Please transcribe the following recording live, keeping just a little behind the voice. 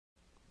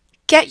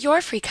Get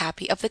your free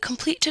copy of the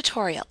complete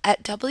tutorial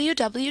at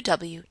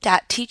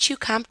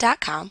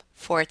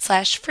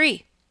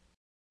www.teachucomp.com/free.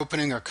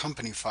 Opening a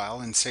company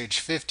file in Sage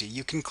 50,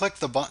 you can click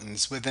the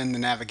buttons within the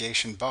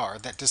navigation bar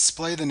that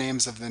display the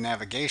names of the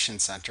navigation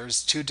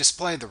centers to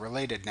display the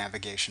related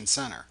navigation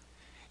center.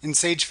 In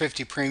Sage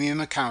 50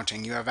 Premium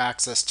Accounting, you have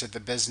access to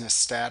the business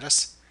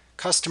status,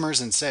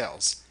 customers and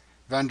sales,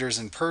 vendors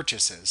and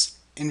purchases,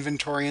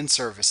 inventory and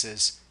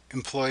services,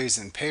 employees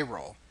and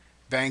payroll,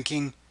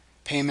 banking,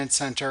 payment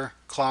center,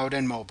 cloud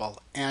and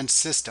mobile, and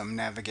system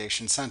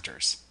navigation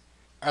centers.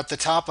 At the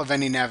top of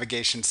any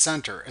navigation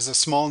center is a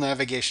small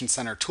navigation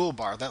center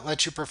toolbar that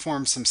lets you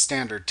perform some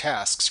standard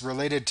tasks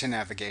related to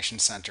navigation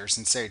centers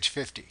in Sage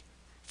 50.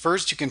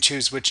 First, you can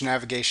choose which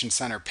navigation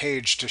center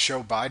page to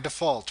show by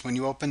default when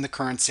you open the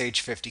current Sage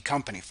 50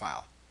 company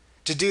file.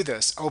 To do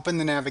this, open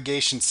the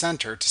navigation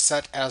center to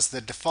set as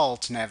the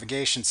default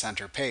navigation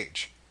center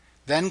page.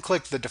 Then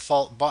click the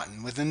default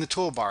button within the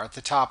toolbar at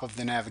the top of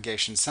the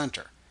navigation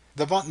center.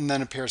 The button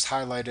then appears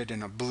highlighted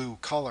in a blue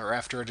color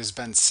after it has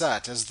been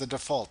set as the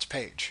default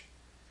page.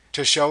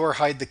 To show or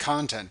hide the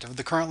content of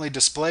the currently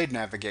displayed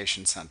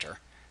navigation center,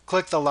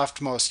 click the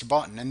leftmost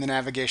button in the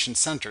navigation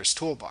center's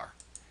toolbar.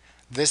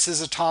 This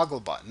is a toggle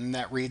button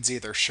that reads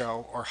either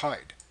Show or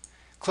Hide.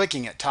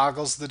 Clicking it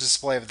toggles the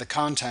display of the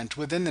content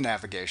within the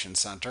navigation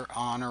center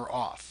on or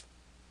off.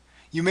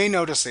 You may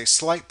notice a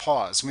slight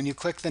pause when you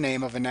click the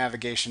name of a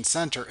navigation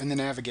center in the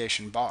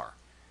navigation bar.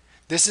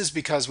 This is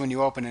because when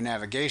you open a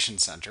navigation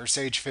center,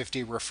 Sage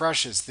 50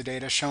 refreshes the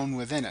data shown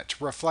within it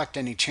to reflect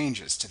any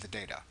changes to the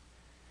data.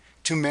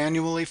 To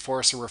manually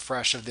force a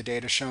refresh of the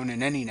data shown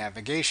in any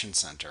navigation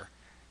center,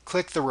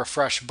 click the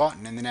Refresh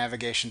button in the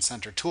Navigation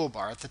Center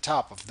toolbar at the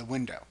top of the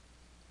window.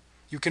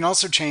 You can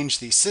also change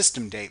the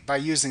system date by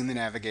using the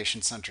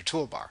Navigation Center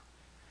toolbar.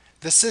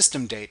 The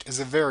system date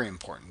is a very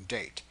important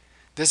date.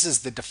 This is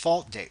the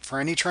default date for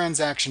any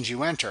transactions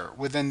you enter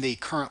within the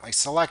currently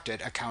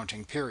selected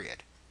accounting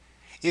period.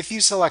 If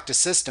you select a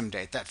system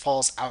date that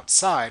falls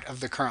outside of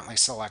the currently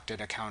selected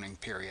accounting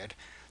period,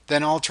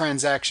 then all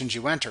transactions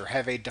you enter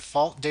have a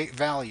default date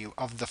value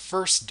of the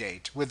first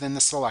date within the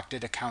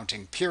selected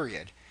accounting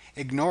period,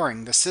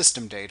 ignoring the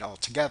system date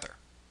altogether.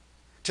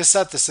 To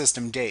set the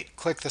system date,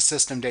 click the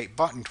System Date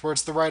button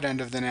towards the right end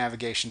of the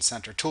Navigation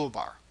Center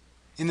toolbar.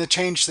 In the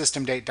Change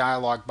System Date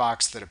dialog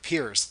box that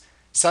appears,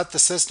 set the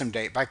system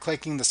date by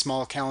clicking the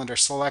small calendar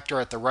selector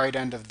at the right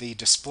end of the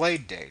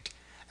displayed date,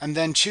 and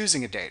then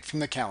choosing a date from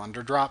the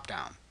calendar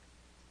drop-down.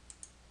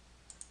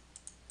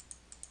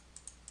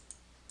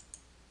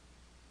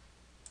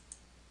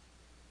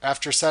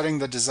 After setting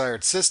the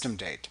desired system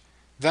date,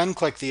 then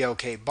click the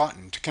OK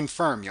button to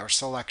confirm your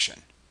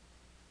selection.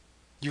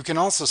 You can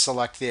also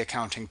select the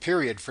accounting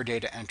period for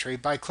data entry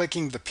by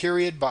clicking the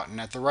Period button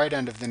at the right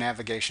end of the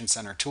Navigation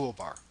Center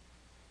toolbar.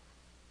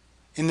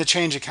 In the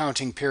Change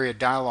Accounting Period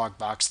dialog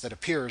box that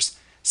appears,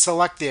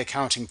 select the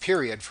accounting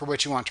period for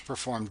which you want to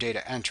perform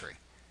data entry.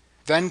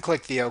 Then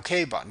click the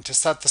OK button to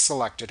set the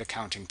selected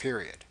accounting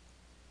period.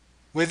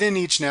 Within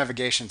each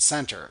navigation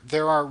center,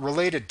 there are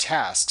related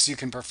tasks you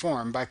can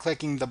perform by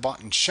clicking the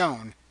button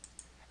shown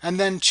and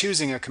then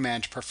choosing a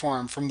command to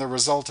perform from the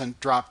resultant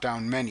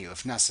drop-down menu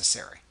if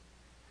necessary.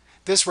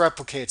 This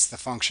replicates the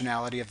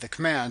functionality of the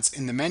commands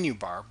in the menu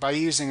bar by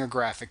using a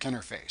graphic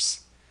interface.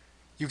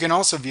 You can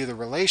also view the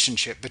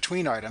relationship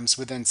between items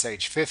within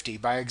Sage 50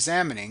 by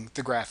examining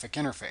the graphic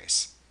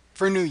interface.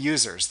 For new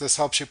users, this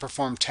helps you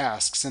perform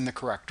tasks in the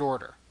correct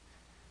order.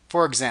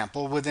 For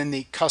example, within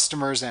the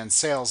Customers and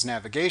Sales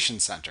Navigation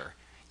Center,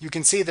 you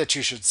can see that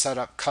you should set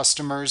up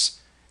Customers,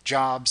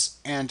 Jobs,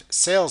 and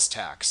Sales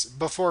Tax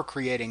before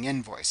creating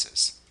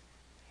invoices.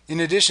 In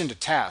addition to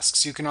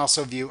tasks, you can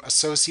also view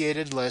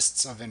associated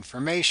lists of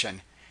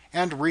information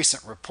and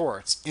recent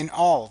reports in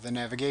all the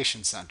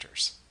navigation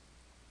centers.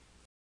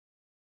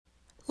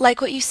 Like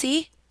what you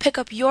see? Pick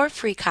up your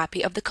free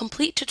copy of the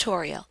complete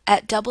tutorial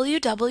at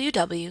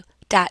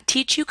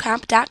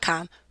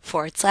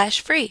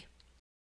www.teachucomp.com/free.